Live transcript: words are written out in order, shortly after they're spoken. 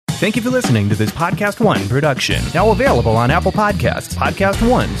Thank you for listening to this Podcast One production. Now available on Apple Podcasts, Podcast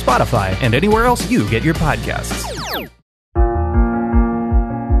One, Spotify, and anywhere else you get your podcasts.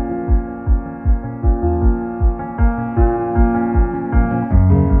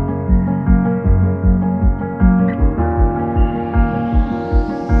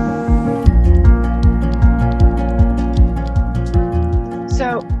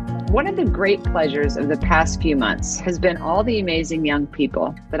 One of the great pleasures of the past few months has been all the amazing young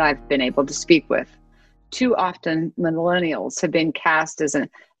people that I've been able to speak with. Too often, millennials have been cast as an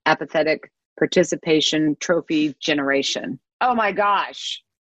apathetic participation trophy generation. Oh my gosh,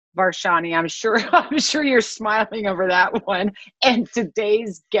 Varshini, I'm sure you're smiling over that one. And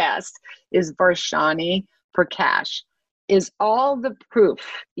today's guest is Varshini Prakash. Is all the proof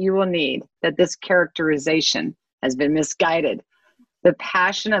you will need that this characterization has been misguided. The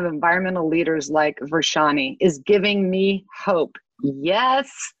passion of environmental leaders like Varshini is giving me hope.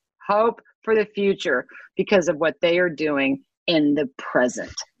 Yes, hope for the future because of what they are doing in the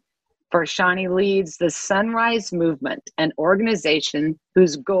present. Varshini leads the Sunrise Movement, an organization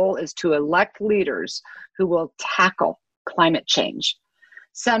whose goal is to elect leaders who will tackle climate change.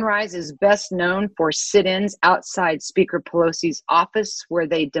 Sunrise is best known for sit-ins outside Speaker Pelosi's office where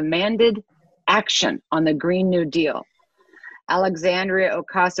they demanded action on the Green New Deal. Alexandria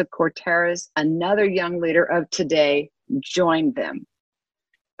Ocasio-Cortez, another young leader of today, joined them.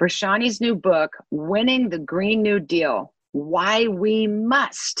 Varshini's new book, Winning the Green New Deal, Why We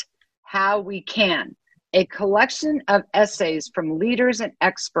Must, How We Can, a collection of essays from leaders and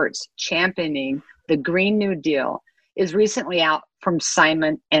experts championing the Green New Deal, is recently out from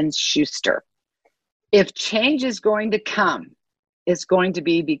Simon & Schuster. If change is going to come, it's going to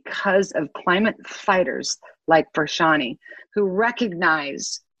be because of climate fighters like Varshini, who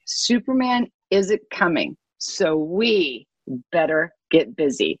recognize Superman isn't coming, so we better get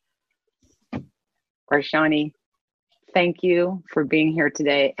busy. Varshini, thank you for being here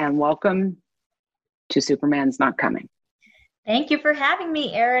today and welcome to Superman's Not Coming. Thank you for having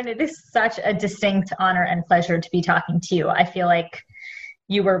me, Erin. It is such a distinct honor and pleasure to be talking to you. I feel like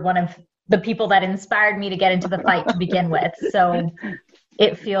you were one of the people that inspired me to get into the fight to begin with. So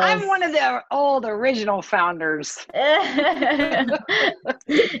it feels... I'm one of the old original founders.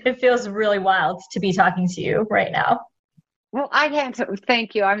 It feels really wild to be talking to you right now. Well, I can't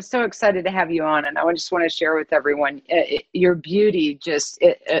thank you. I'm so excited to have you on, and I just want to share with everyone your beauty.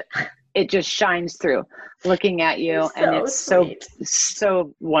 It just shines through looking at you, and it's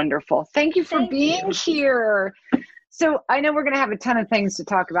so wonderful. Thank you for being here. So I know we're going to have a ton of things to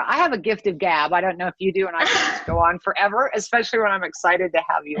talk about. I have a gift of gab. I don't know if you do, and I can just go on forever, especially when I'm excited to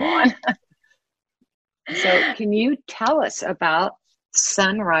have you on. So can you tell us about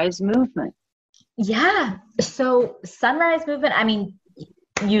Sunrise Movement? Yeah. So Sunrise Movement, I mean,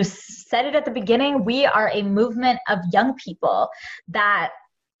 you said it at the beginning, we are a movement of young people that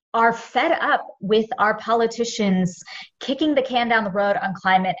are fed up with our politicians kicking the can down the road on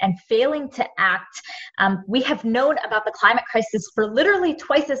climate and failing to act. We have known about the climate crisis for literally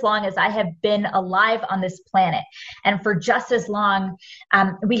twice as long as I have been alive on this planet. And for just as long,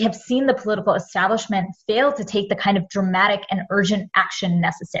 we have seen the political establishment fail to take the kind of dramatic and urgent action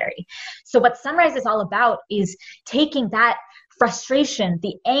necessary. So what Sunrise is all about is taking that frustration,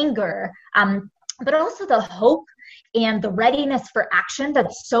 the anger, but also the hope and the readiness for action that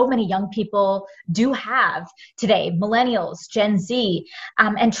so many young people do have today, millennials, Gen Z,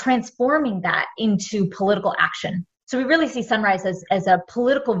 and transforming that into political action. So we really see Sunrise as a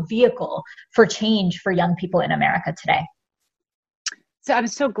political vehicle for change for young people in America today. So I'm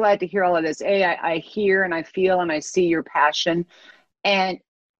so glad to hear all of this. I hear and I feel and I see your passion. And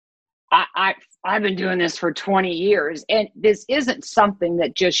I've been doing this for 20 years, and this isn't something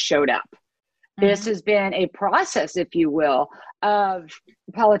that just showed up. This has been a process, if you will, of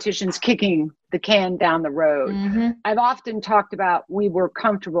politicians kicking the can down the road. Mm-hmm. I've often talked about we were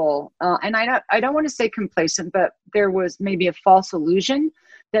comfortable, and I don't want to say complacent, but there was maybe a false illusion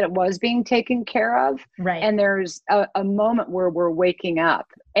that it was being taken care of. Right. And there's a moment where we're waking up,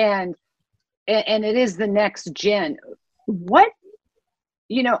 and it is the next gen.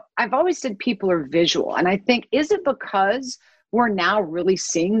 I've always said people are visual, and I think, is it because we're now really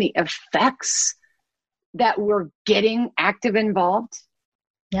seeing the effects that we're getting active involved?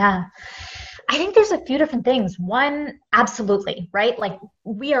 Yeah. I think there's a few different things. One, absolutely, right? Like,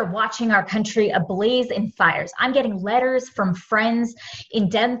 we are watching our country ablaze in fires. I'm getting letters from friends in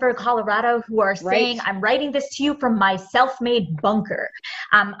Denver, Colorado, who are saying, I'm writing this to you from my self-made bunker.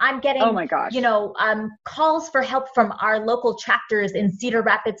 I'm getting, oh my gosh, calls for help from our local chapters in Cedar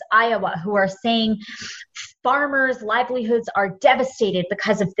Rapids, Iowa, who are saying, farmers' livelihoods are devastated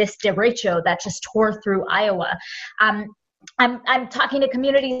because of this derecho that just tore through Iowa. I'm talking to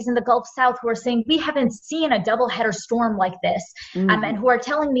communities in the Gulf South who are saying we haven't seen a doubleheader storm like this, and who are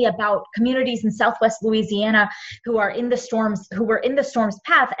telling me about communities in Southwest Louisiana who were in the storm's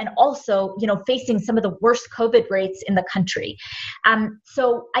path, and also, facing some of the worst COVID rates in the country.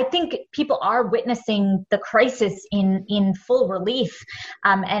 So I think people are witnessing the crisis in full relief,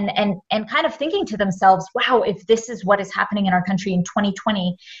 and kind of thinking to themselves, wow, if this is what is happening in our country in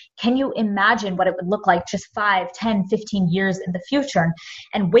 2020, can you imagine what it would look like just 5, 10, 15 years in the future,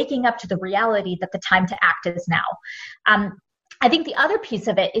 and waking up to the reality that the time to act is now. I think the other piece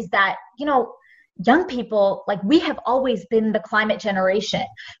of it is that, young people, like, we have always been the climate generation.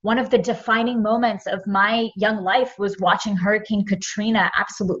 One of the defining moments of my young life was watching Hurricane Katrina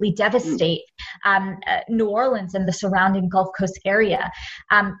absolutely devastate New Orleans and the surrounding Gulf Coast area.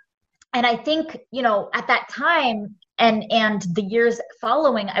 And I think, at that time and the years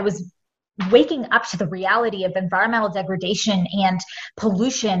following, I was waking up to the reality of environmental degradation and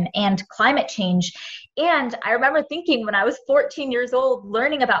pollution and climate change. And I remember thinking when I was 14 years old,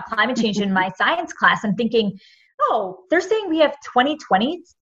 learning about climate change in my science class, and thinking, oh, they're saying we have 2020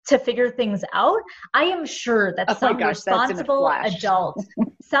 to figure things out. I am sure that some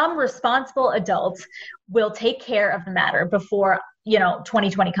responsible adult will take care of the matter before,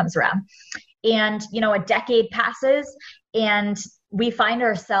 2020 comes around. And, a decade passes, and we find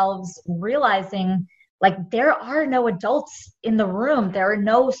ourselves realizing, like, there are no adults in the room. There are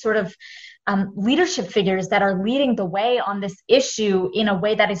no sort of leadership figures that are leading the way on this issue in a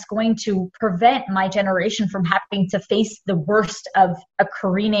way that is going to prevent my generation from having to face the worst of a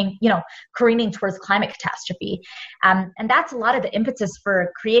careening towards climate catastrophe. And that's a lot of the impetus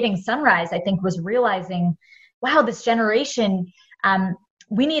for creating Sunrise, I think, was realizing, wow, this generation,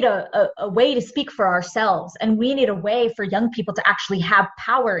 we need a way to speak for ourselves, and we need a way for young people to actually have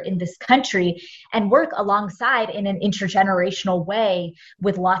power in this country and work alongside in an intergenerational way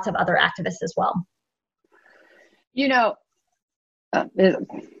with lots of other activists as well.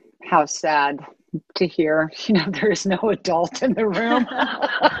 How sad to hear, there's no adult in the room.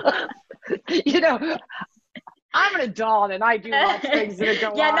 I'm an adult and I do lots of things that are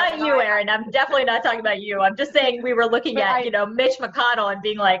going on. Yeah, not you, Erin. I'm definitely not talking about you. I'm just saying we were looking at, Mitch McConnell and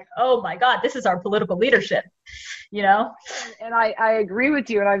being like, oh my God, this is our political leadership, And I agree with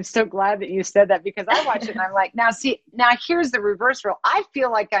you. And I'm so glad that you said that, because I watch it and I'm like, now here's the reverse role. I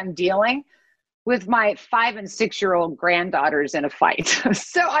feel like I'm dealing with my 5 and 6-year-old granddaughters in a fight.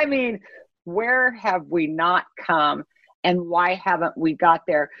 So, where have we not come, and why haven't we got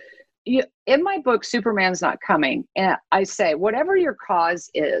there? In my book, Superman's Not Coming, and I say, whatever your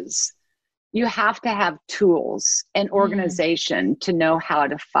cause is, you have to have tools and organization to know how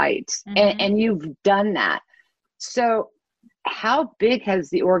to fight. And you've done that. So how big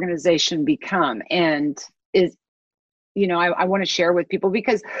has the organization become? And I want to share with people,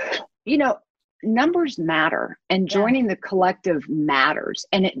 because, numbers matter, and joining the collective matters,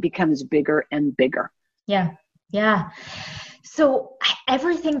 and it becomes bigger and bigger. Yeah. Yeah. So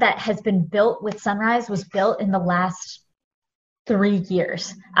everything that has been built with Sunrise was built in the last 3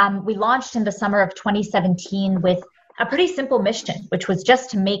 years. We launched in the summer of 2017 with a pretty simple mission, which was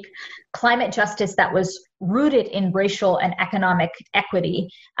just to make climate justice that was rooted in racial and economic equity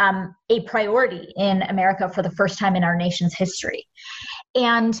a priority in America for the first time in our nation's history.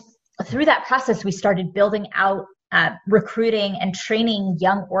 And through that process, we started building out recruiting and training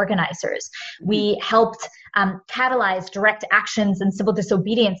young organizers. We helped catalyze direct actions and civil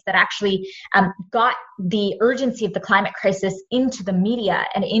disobedience that actually got the urgency of the climate crisis into the media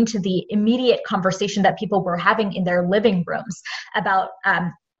and into the immediate conversation that people were having in their living rooms about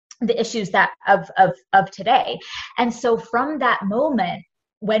the issues that of today. And so from that moment,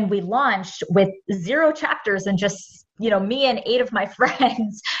 when we launched with 0 chapters and just me and 8 of my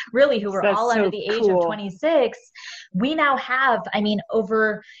friends, really, who were all under the age of 26, we now have,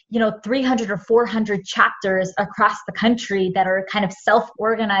 over, 300 or 400 chapters across the country that are kind of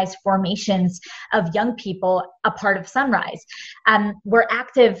self-organized formations of young people, a part of Sunrise. We're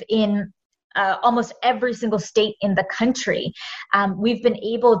active in almost every single state in the country. We've been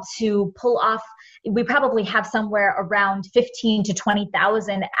able to pull off, we probably have somewhere around 15 to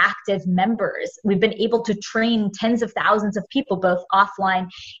 20,000 active members. We've been able to train tens of thousands of people, both offline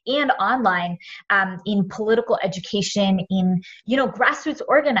and online, in political education, in, grassroots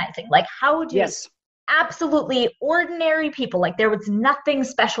organizing. Like, how do absolutely ordinary people, like, there was nothing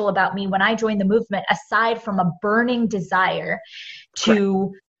special about me when I joined the movement, aside from a burning desire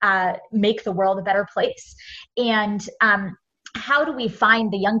to make the world a better place. And how do we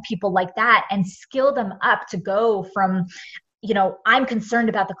find the young people like that and skill them up to go from, I'm concerned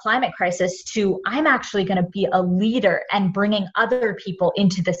about the climate crisis to I'm actually going to be a leader and bringing other people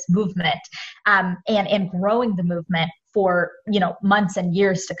into this movement, and growing the movement for, months and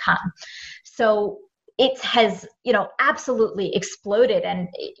years to come. So it has, absolutely exploded. And,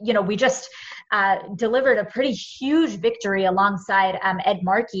 we just delivered a pretty huge victory alongside Ed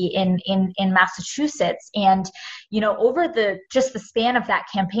Markey in Massachusetts. And, over the span of that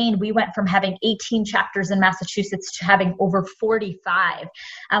campaign, we went from having 18 chapters in Massachusetts to having over 45.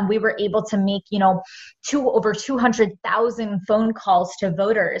 We were able to make, over 200,000 phone calls to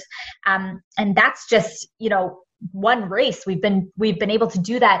voters. And that's just, one race. We've been able to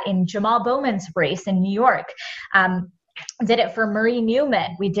do that in Jamal Bowman's race in New York. Did it for Marie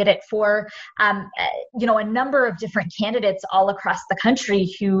Newman. We did it for, a number of different candidates all across the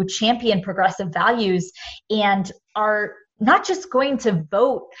country who champion progressive values and are not just going to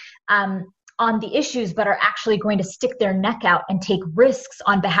vote on the issues, but are actually going to stick their neck out and take risks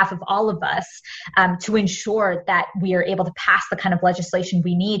on behalf of all of us, to ensure that we are able to pass the kind of legislation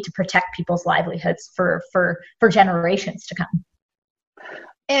we need to protect people's livelihoods for generations to come.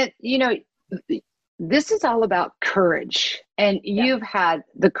 And, this is all about courage, and you've had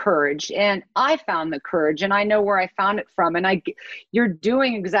the courage, and I found the courage, and I know where I found it from. And you're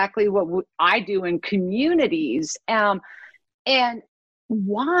doing exactly what I do in communities, and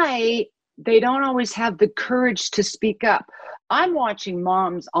why they don't always have the courage to speak up. I'm watching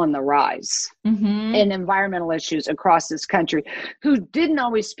moms on the rise in environmental issues across this country who didn't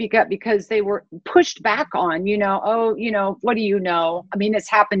always speak up because they were pushed back on, what do you know? I mean, it's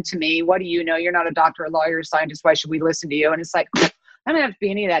happened to me. What do you know? You're not a doctor, a lawyer, a scientist. Why should we listen to you? And it's like, I don't have to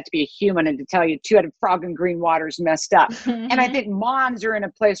be any of that to be a human and to tell you two-headed frog in green water is messed up. And I think moms are in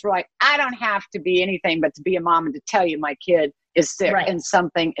a place where I don't have to be anything but to be a mom and to tell you my kid is sick and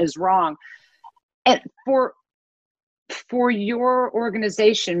something is wrong. And for your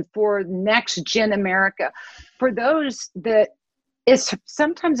organization, for Next Gen America, for those that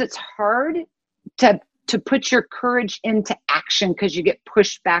sometimes it's hard to put your courage into action because you get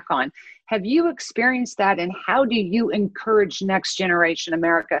pushed back on. Have you experienced that? And how do you encourage Next Generation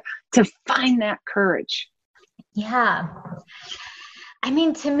America to find that courage? Yeah. I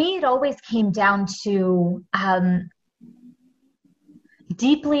mean, to me, it always came down to,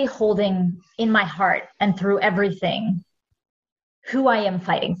 deeply holding in my heart and through everything who I am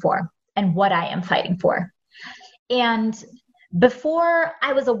fighting for and what I am fighting for. And before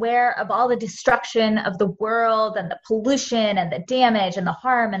I was aware of all the destruction of the world and the pollution and the damage and the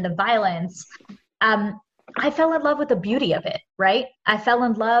harm and the violence, I fell in love with the beauty of it, right? I fell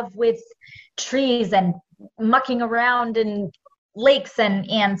in love with trees and mucking around in lakes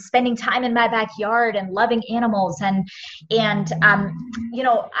and spending time in my backyard and loving animals and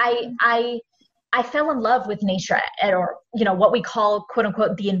I fell in love with nature, or what we call, quote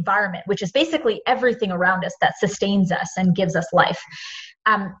unquote, the environment, which is basically everything around us that sustains us and gives us life.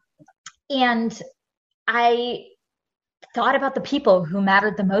 And I thought about the people who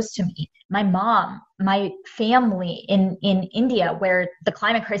mattered the most to me. My mom, my family in India, where the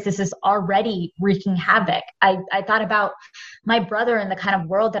climate crisis is already wreaking havoc. I thought about my brother and the kind of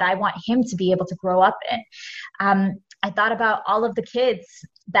world that I want him to be able to grow up in. I thought about all of the kids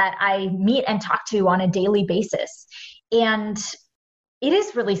that I meet and talk to on a daily basis. And it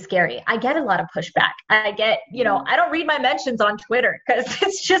is really scary. I get a lot of pushback. I get, I don't read my mentions on Twitter because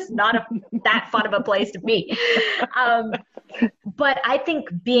it's just not that fun of a place to be. But I think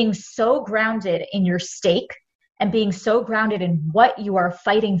being so grounded in your stake and being so grounded in what you are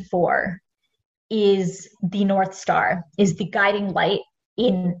fighting for is the North Star, is the guiding light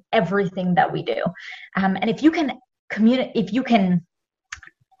in everything that we do. And if you can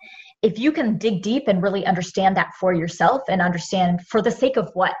if you can dig deep and really understand that for yourself and understand for the sake of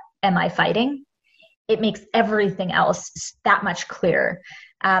what am I fighting, it makes everything else that much clearer.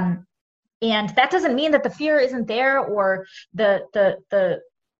 And that doesn't mean that the fear isn't there or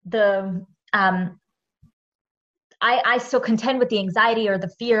I still contend with the anxiety or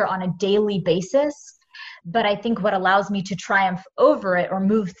the fear on a daily basis. But I think what allows me to triumph over it or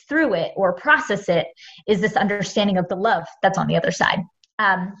move through it or process it is this understanding of the love that's on the other side.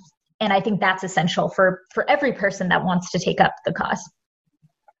 And I think that's essential for every person that wants to take up the cause.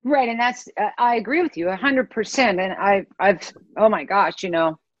 Right. And that's, I agree with you 100%. And I've, oh my gosh,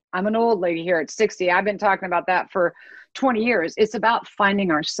 I'm an old lady here at 60. I've been talking about that for 20 years. It's about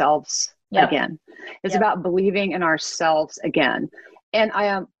finding ourselves again. It's about believing in ourselves again. And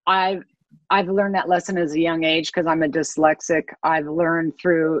I've learned that lesson as a young age because I'm a dyslexic. I've learned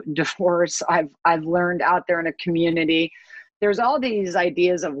through divorce. I've learned out there in a community. there's all these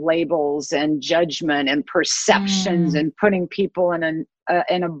ideas of labels and judgment and perceptions and putting people in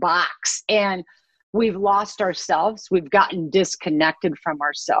a box, and we've lost ourselves. We've gotten disconnected from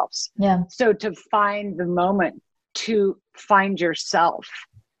ourselves. Yeah. So to find the moment to find yourself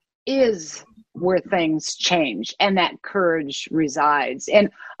is where things change, and that courage resides. And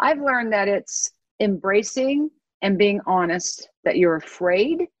I've learned that it's embracing and being honest that you're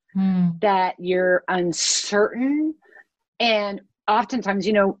afraid, that you're uncertain. And oftentimes,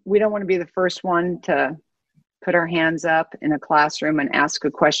 we don't want to be the first one to put our hands up in a classroom and ask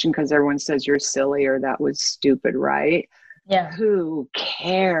a question because everyone says you're silly or that was stupid, right? Yeah. Who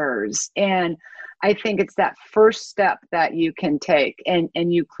cares? And I think it's that first step that you can take, and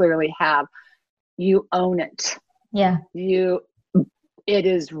you clearly have. You own it. Yeah. It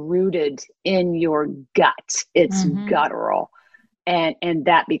is rooted in your gut. It's guttural. And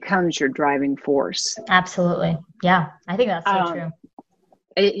that becomes your driving force. Absolutely. Yeah. I think that's so true.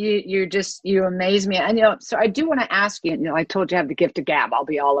 You amaze me. And, so I do want to ask you, I told you I have the gift of gab. I'll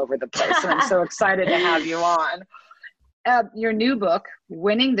be all over the place. And I'm so excited to have you on. Your new book,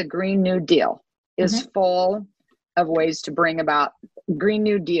 Winning the Green New Deal, is full of ways to bring about Green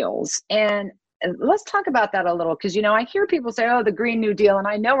New Deals. And let's talk about that a little, because, I hear people say, the Green New Deal, and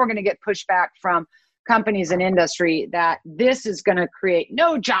I know we're going to get pushback from companies and industry that this is going to create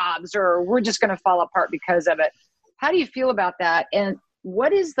no jobs or we're just going to fall apart because of it. How do you feel about that? And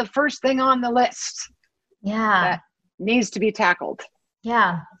what is the first thing on the list that needs to be tackled?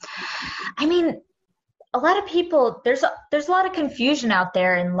 Yeah. I mean, a lot of people, there's a lot of confusion out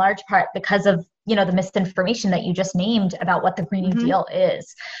there in large part because of, the misinformation that you just named about what the Green New Deal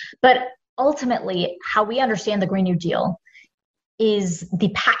is. But ultimately, how we understand the Green New Deal is the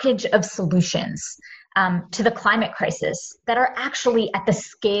package of solutions to the climate crisis that are actually at the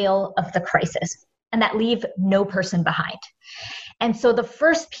scale of the crisis and that leave no person behind. And so the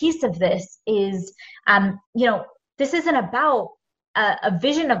first piece of this is, this isn't about a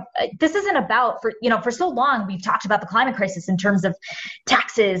vision of, this isn't about, for so long we've talked about the climate crisis in terms of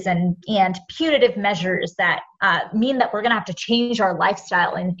taxes and punitive measures that mean that we're going to have to change our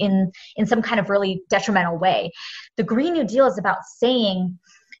lifestyle in some kind of really detrimental way. The Green New Deal is about saying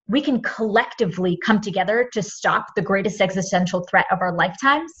we can collectively come together to stop the greatest existential threat of our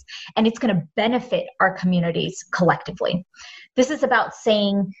lifetimes, and it's going to benefit our communities collectively. This is about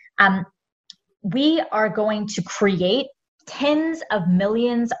saying we are going to create tens of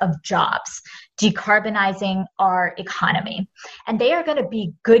millions of jobs decarbonizing our economy. And they are going to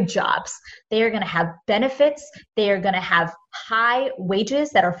be good jobs. They are going to have benefits. They are going to have high wages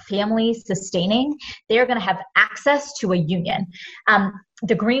that are family sustaining. They are going to have access to a union.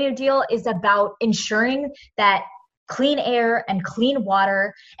 The Green New Deal is about ensuring that clean air and clean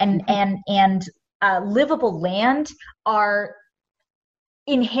water and livable land are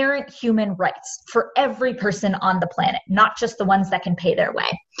inherent human rights for every person on the planet, not just the ones that can pay their way.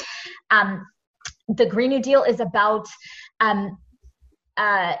 The Green New Deal is about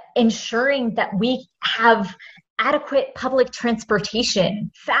ensuring that we have adequate public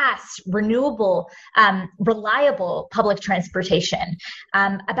transportation, fast, renewable, reliable public transportation,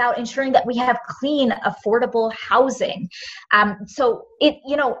 about ensuring that we have clean, affordable housing. So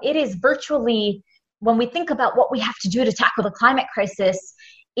it is virtually, when we think about what we have to do to tackle the climate crisis,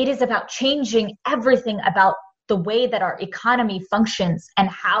 it is about changing everything about the way that our economy functions and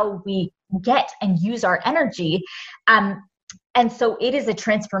how we get and use our energy. And so it is a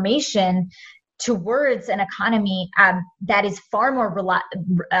transformation towards an economy that is far more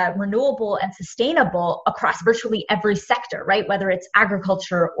renewable and sustainable across virtually every sector, right? Whether it's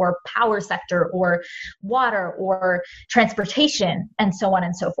agriculture or power sector or water or transportation and so on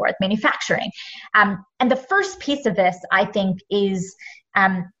and so forth, manufacturing. And the first piece of this, I think, is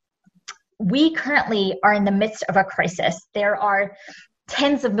we currently are in the midst of a crisis. There are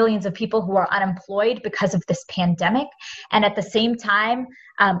tens of millions of people who are unemployed because of this pandemic. And at the same time,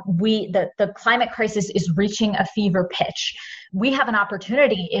 the climate crisis is reaching a fever pitch. We have an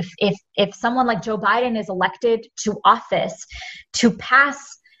opportunity, if someone like Joe Biden is elected to office, to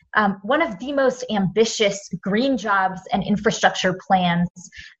pass one of the most ambitious green jobs and infrastructure plans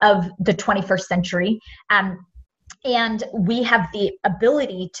of the 21st century. And we have the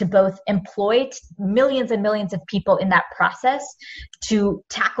ability to both employ millions and millions of people in that process to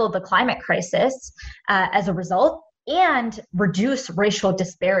tackle the climate crisis as a result, and reduce racial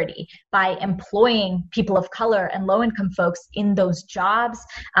disparity by employing people of color and low-income folks in those jobs,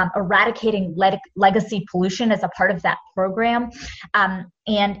 eradicating legacy pollution as a part of that program,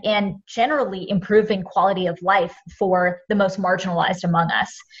 and generally improving quality of life for the most marginalized among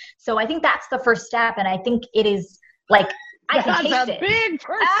us. So I think that's the first step, and I think it is I can taste it. Big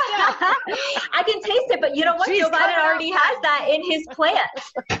first step. I can taste it, but you know what? Joe Biden already has that in his plans.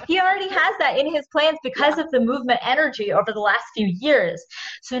 He already has that in his plans because of the movement energy over the last few years.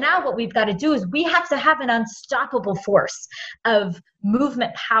 So now what we've got to do is we have to have an unstoppable force of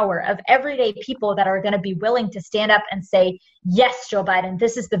movement power, of everyday people that are going to be willing to stand up and say, yes, Joe Biden,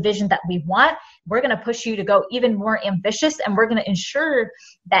 this is the vision that we want. We're going to push you to go even more ambitious, and we're going to ensure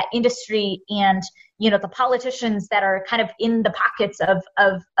that industry and the politicians that are kind of in the pockets of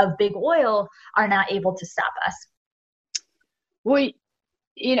big oil are not able to stop us. Well,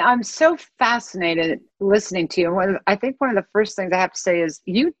 I'm so fascinated listening to you. I think one of the first things I have to say is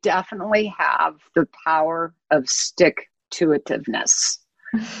you definitely have the power of stick-to-itiveness.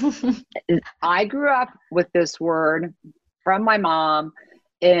 I grew up with this word from my mom,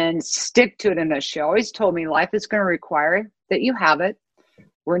 and stick-to-itiveness. She always told me life is going to require that you have it.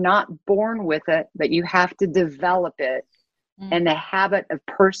 We're not born with it, but you have to develop it and the habit of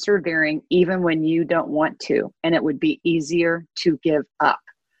persevering even when you don't want to, and it would be easier to give up.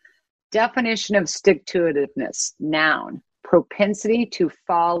 Definition of stick-to-itiveness, noun, propensity to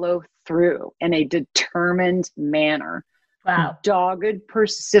follow through in a determined manner. Wow. Dogged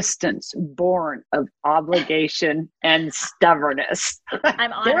persistence born of obligation and stubbornness.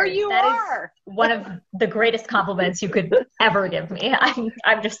 I'm honored. There you are. Is one of the greatest compliments you could ever give me.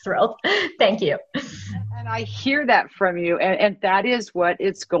 I'm just thrilled. Thank you. And I hear that from you, and that is what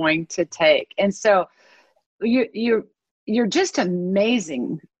it's going to take. And so you're just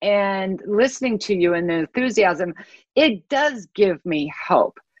amazing. And listening to you and the enthusiasm, it does give me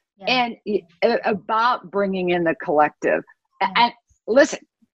hope. And about bringing in the collective. And listen,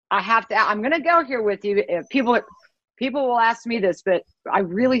 I'm going to go here with you. People will ask me this, but I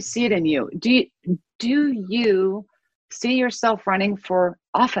really see it in you. Do you see yourself running for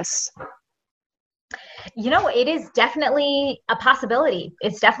office? It is definitely a possibility.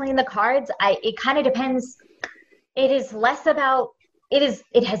 It's definitely in the cards. It kind of depends. It is less about,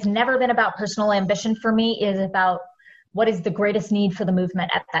 it has never been about personal ambition for me. It is about what is the greatest need for the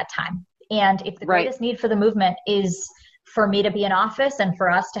movement at that time. And if the greatest need for the movement is for me to be in office and for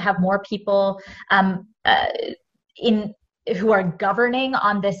us to have more people who are governing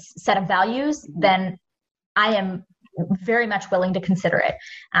on this set of values, then I am very much willing to consider it.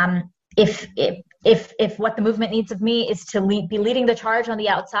 If what the movement needs of me is to be leading the charge on the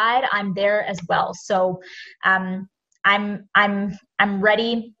outside, I'm there as well. So I'm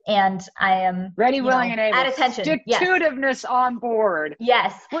ready, and I am ready, willing, and able. At attention. Stick-to-itiveness on board.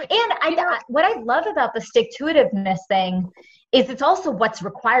 Yes, and what I love about the stick-to-itiveness thing is it's also what's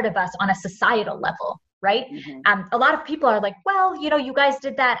required of us on a societal level, right? Mm-hmm. A lot of people are like, well, you guys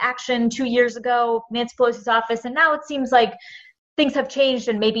did that action 2 years ago, Nancy Pelosi's office, and now it seems like things have changed,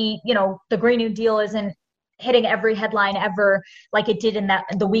 and maybe the Green New Deal isn't hitting every headline ever like it did in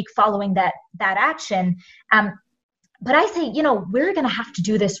the week following that action. But I say, we're going to have to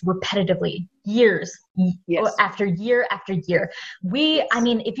do this repetitively, years after year after year.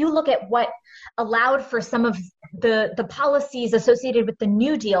 If you look at what allowed for some of the policies associated with the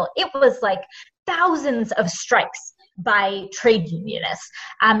New Deal, it was like thousands of strikes by trade unionists.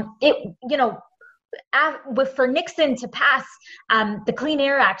 For Nixon to pass the Clean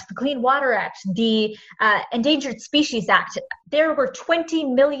Air Act, the Clean Water Act, the Endangered Species Act, there were 20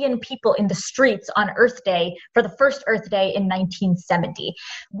 million people in the streets on Earth Day for the first Earth Day in 1970.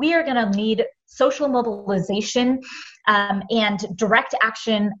 We are going to need social mobilization and direct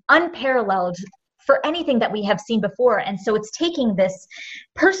action unparalleled for anything that we have seen before. And so it's taking this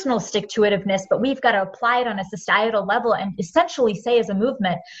personal stick-to-itiveness, but we've got to apply it on a societal level and essentially say as a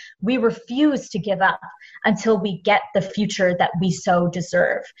movement, we refuse to give up until we get the future that we so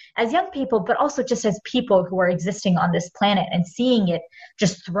deserve as young people, but also just as people who are existing on this planet and seeing it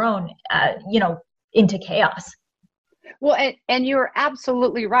just thrown, into chaos. Well, and you're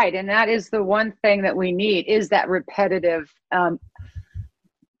absolutely right. And that is the one thing that we need is that repetitive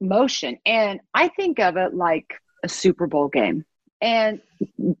motion. And I think of it like a Super Bowl game, and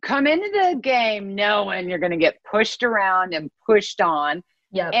come into the game knowing you're going to get pushed around and pushed on.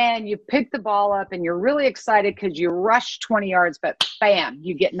 Yep. And you pick the ball up and you're really excited because you rush 20 yards, but bam,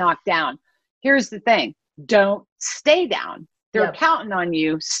 you get knocked down. Here's the thing. Don't stay down. They're counting on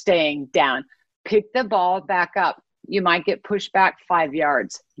you staying down. Pick the ball back up. You might get pushed back 5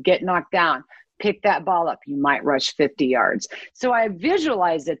 yards, get knocked down. Pick that ball up. You might rush 50 yards. So I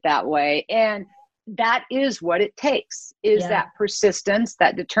visualize it that way. And that is what it takes, is that persistence,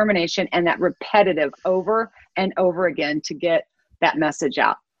 that determination, and that repetitive over and over again to get that message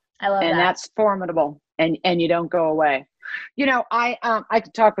out. I love that. And that's formidable. And you don't go away. I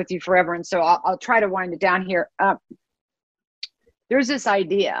could talk with you forever. And so I'll try to wind it down here. there's this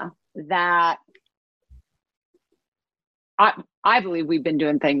idea that I believe we've been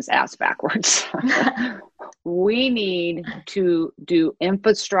doing things ass backwards. We need to do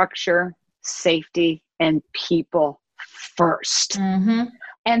infrastructure, safety, and people first. Mm-hmm.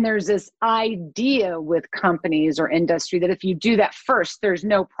 And there's this idea with companies or industry that if you do that first, there's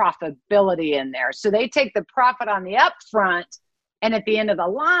no profitability in there. So they take the profit on the upfront, and at the end of the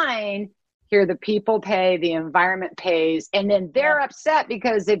line, here the people pay, the environment pays, and then they're upset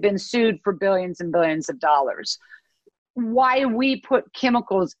because they've been sued for billions and billions of dollars. Why we put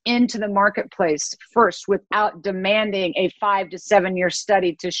chemicals into the marketplace first without demanding a 5 to 7 year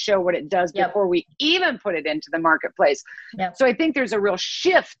study to show what it does before we even put it into the marketplace. So I think there's a real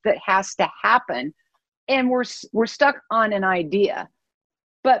shift that has to happen, and we're stuck on an idea,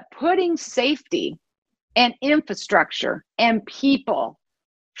 but putting safety and infrastructure and people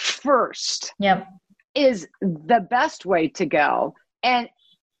first is the best way to go. And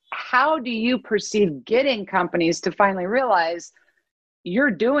how do you perceive getting companies to finally realize you're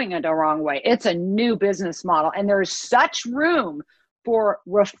doing it the wrong way? It's a new business model, and there is such room for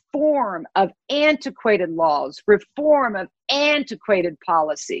reform of antiquated laws, reform of antiquated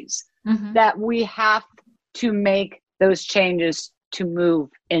policies, that we have to make those changes to move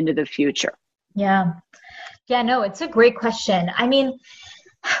into the future. Yeah, no, it's a great question. I mean,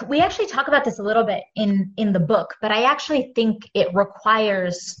 we actually talk about this a little bit in the book, but I actually think it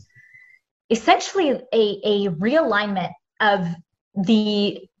requires essentially a realignment of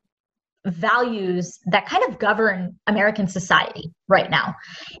the values that kind of govern American society right now.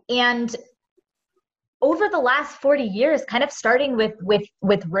 And over the last 40 years, kind of starting with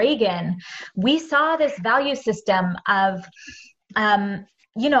Reagan, we saw this value system of,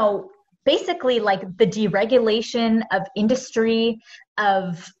 basically like the deregulation of industry,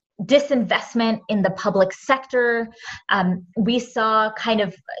 of disinvestment in the public sector. We saw kind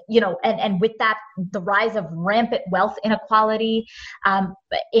of, and with that, the rise of rampant wealth inequality, and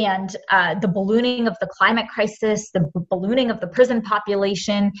the ballooning of the climate crisis, the ballooning of the prison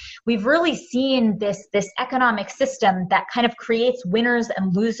population. We've really seen this economic system that kind of creates winners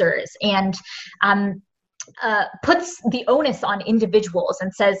and losers, and puts the onus on individuals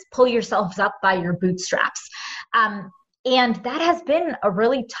and says, pull yourselves up by your bootstraps. And that has been a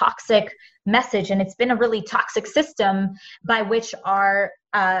really toxic message, and it's been a really toxic system by which our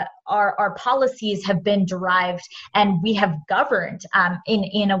policies have been derived, and we have governed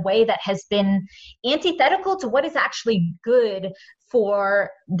in a way that has been antithetical to what is actually good for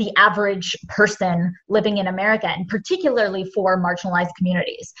the average person living in America, and particularly for marginalized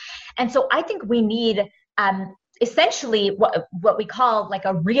communities. And so I think we need essentially what we call like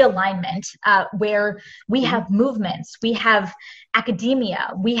a realignment, where we have movements, we have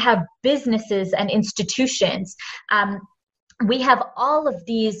academia, we have businesses and institutions, we have all of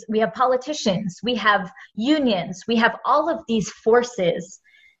these, we have politicians, we have unions, we have all of these forces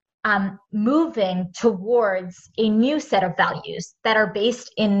moving towards a new set of values that are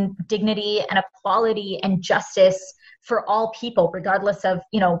based in dignity and equality and justice for all people, regardless of,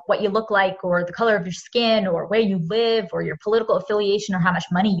 what you look like, or the color of your skin, or where you live, or your political affiliation, or how much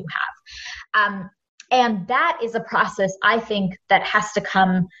money you have. And that is a process, I think, that has to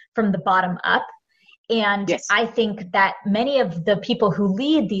come from the bottom up. And I think that many of the people who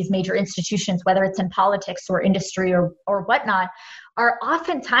lead these major institutions, whether it's in politics or industry or whatnot, are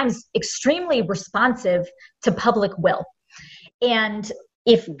oftentimes extremely responsive to public will. And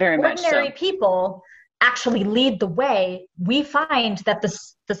if ordinary people actually lead the way, we find that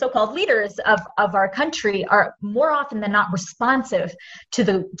the so-called leaders of our country are more often than not responsive to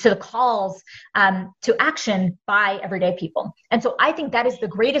the calls to action by everyday people. And so I think that is the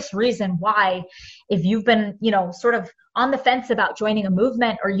greatest reason why, if you've been, sort of on the fence about joining a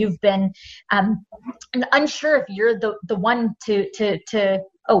movement, or you've been unsure if you're the one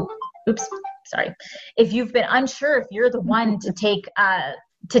if you've been unsure if you're the one to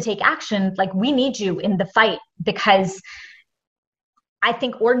take action, like, we need you in the fight, because I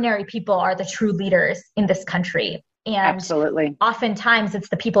think ordinary people are the true leaders in this country. And absolutely, oftentimes it's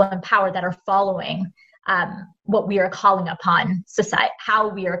the people in power that are following what we are calling upon society, how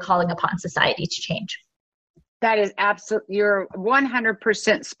we are calling upon society to change. That is absolutely, you're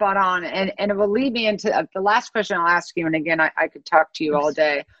 100% spot on. And it will lead me into the last question I'll ask you. And again, I could talk to you all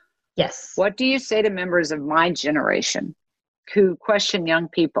day. Yes. What do you say to members of my generation who question young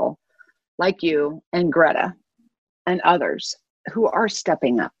people like you and Greta and others who are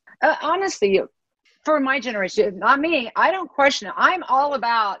stepping up? Honestly, for my generation, not me, I don't question it. I'm all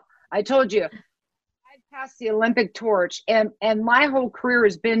about, I told you, I've passed the Olympic torch, and my whole career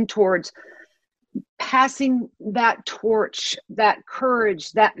has been towards passing that torch, that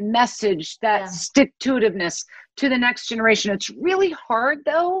courage, that message, that stick-to-itiveness to the next generation. It's really hard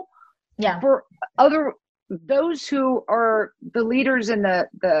though, for those who are the leaders in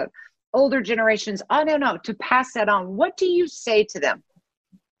the older generations, I don't know, to pass that on. What do you say to them?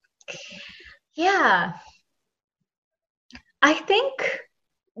 Yeah. I think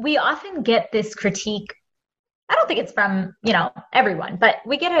we often get this critique. I don't think it's from, everyone, but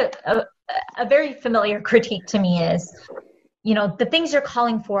we get a very familiar critique to me is, the things you're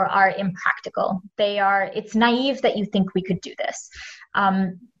calling for are impractical. It's naive that you think we could do this.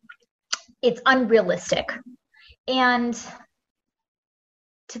 It's unrealistic. And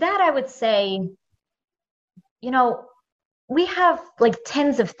to that, I would say, we have like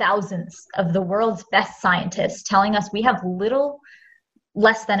tens of thousands of the world's best scientists telling us we have little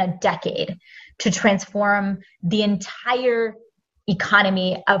less than a decade to transform the entire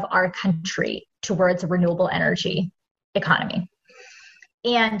economy of our country towards a renewable energy economy.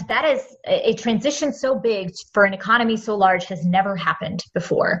 And that is a transition so big for an economy so large has never happened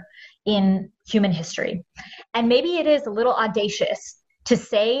before in human history. And maybe it is a little audacious to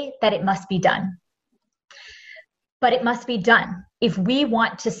say that it must be done. But it must be done if we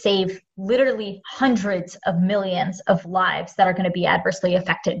want to save literally hundreds of millions of lives that are going to be adversely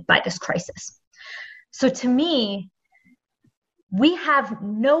affected by this crisis. So to me, we have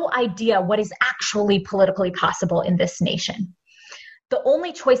no idea what is actually politically possible in this nation. The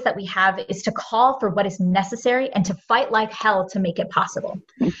only choice that we have is to call for what is necessary and to fight like hell to make it possible.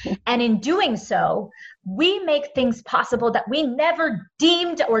 And in doing so, we make things possible that we never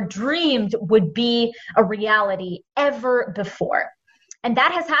deemed or dreamed would be a reality ever before. And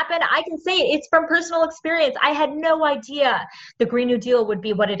that has happened. I can say it's from personal experience. I had no idea the Green New Deal would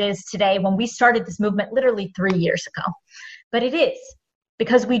be what it is today when we started this movement literally 3 years ago. But it is,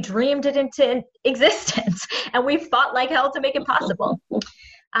 because we dreamed it into existence and we fought like hell to make it possible. So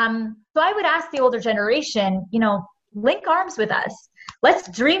I would ask the older generation, link arms with us.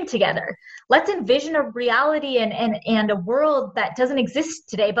 Let's dream together. Let's envision a reality and a world that doesn't exist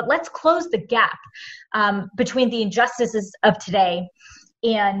today, but let's close the gap between the injustices of today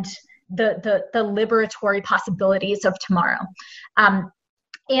and the liberatory possibilities of tomorrow.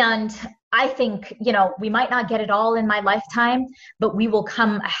 And I think, we might not get it all in my lifetime, but we will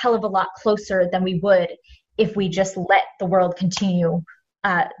come a hell of a lot closer than we would if we just let the world continue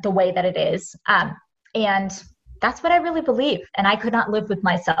the way that it is. And that's what I really believe. And I could not live with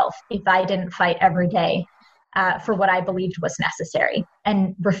myself if I didn't fight every day for what I believed was necessary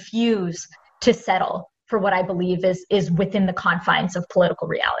and refuse to settle for what I believe is within the confines of political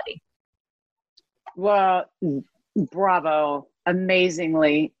reality. Well, bravo.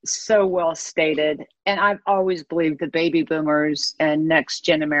 Amazingly, so well stated. And I've always believed the baby boomers and next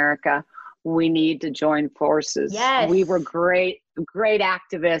gen America, we need to join forces. Yes. We were great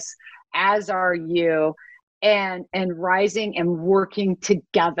activists, as are you, and rising and working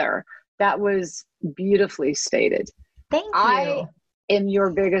together. That was beautifully stated. Thank you. I am your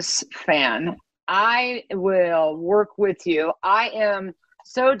biggest fan. I will work with you. I am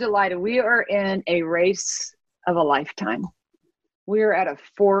so delighted. We are in a race of a lifetime. We're at a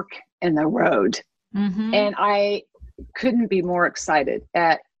fork in the road. Mm-hmm. And I couldn't be more excited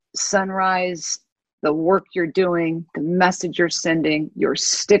at Sunrise, the work you're doing, the message you're sending, your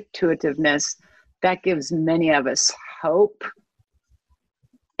stick-to-itiveness. That gives many of us hope.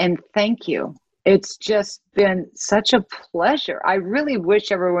 And thank you. It's just been such a pleasure. I really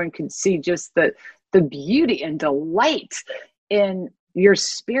wish everyone could see just the beauty and delight in your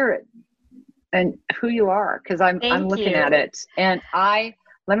spirit and who you are, because I'm looking at it. And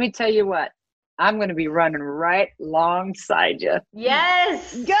let me tell you what, I'm going to be running right alongside you.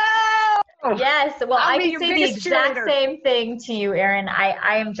 Yes. Go! Yes. Well, I can say the exact same thing to you, Erin.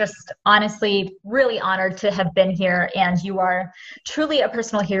 I am just honestly really honored to have been here, and you are truly a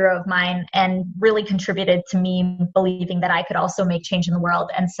personal hero of mine and really contributed to me believing that I could also make change in the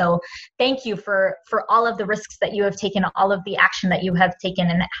world. And so thank you for all of the risks that you have taken, all of the action that you have taken,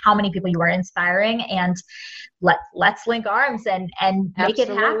 and how many people you are inspiring. And let's link arms and make it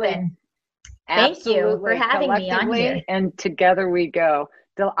happen. Thank you for having me on here. And together we go.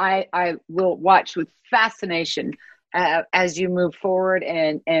 I will watch with fascination as you move forward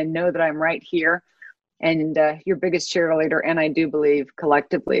and know that I'm right here and your biggest cheerleader. And I do believe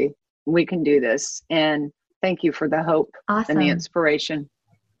collectively we can do this. And thank you for the hope and the inspiration.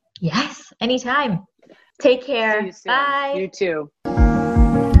 Yes, anytime. Take care. See you soon. Bye. You too.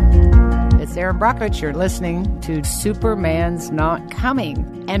 It's Erin Brockovich. You're listening to Superman's Not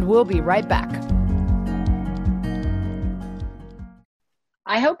Coming, and we'll be right back.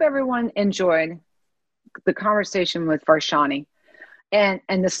 I hope everyone enjoyed the conversation with Varshini and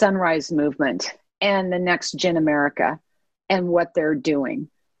the Sunrise Movement and the Next Gen America and what they're doing.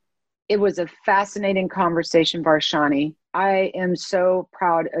 It was a fascinating conversation, Varshini. I am so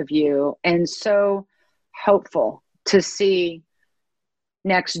proud of you and so hopeful to see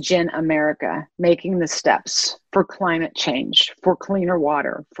Next Gen America making the steps for climate change, for cleaner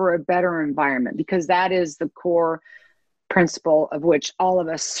water, for a better environment, because that is the core principle of which all of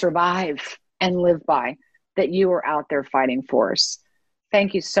us survive and live by, that you are out there fighting for us.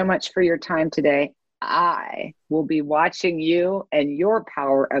 Thank you so much for your time today. I will be watching you and your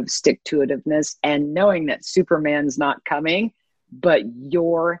power of stick-to-itiveness and knowing that Superman's not coming, but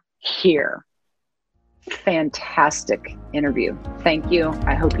you're here. Fantastic interview. Thank you.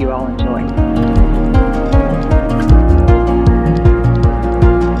 I hope you all enjoy.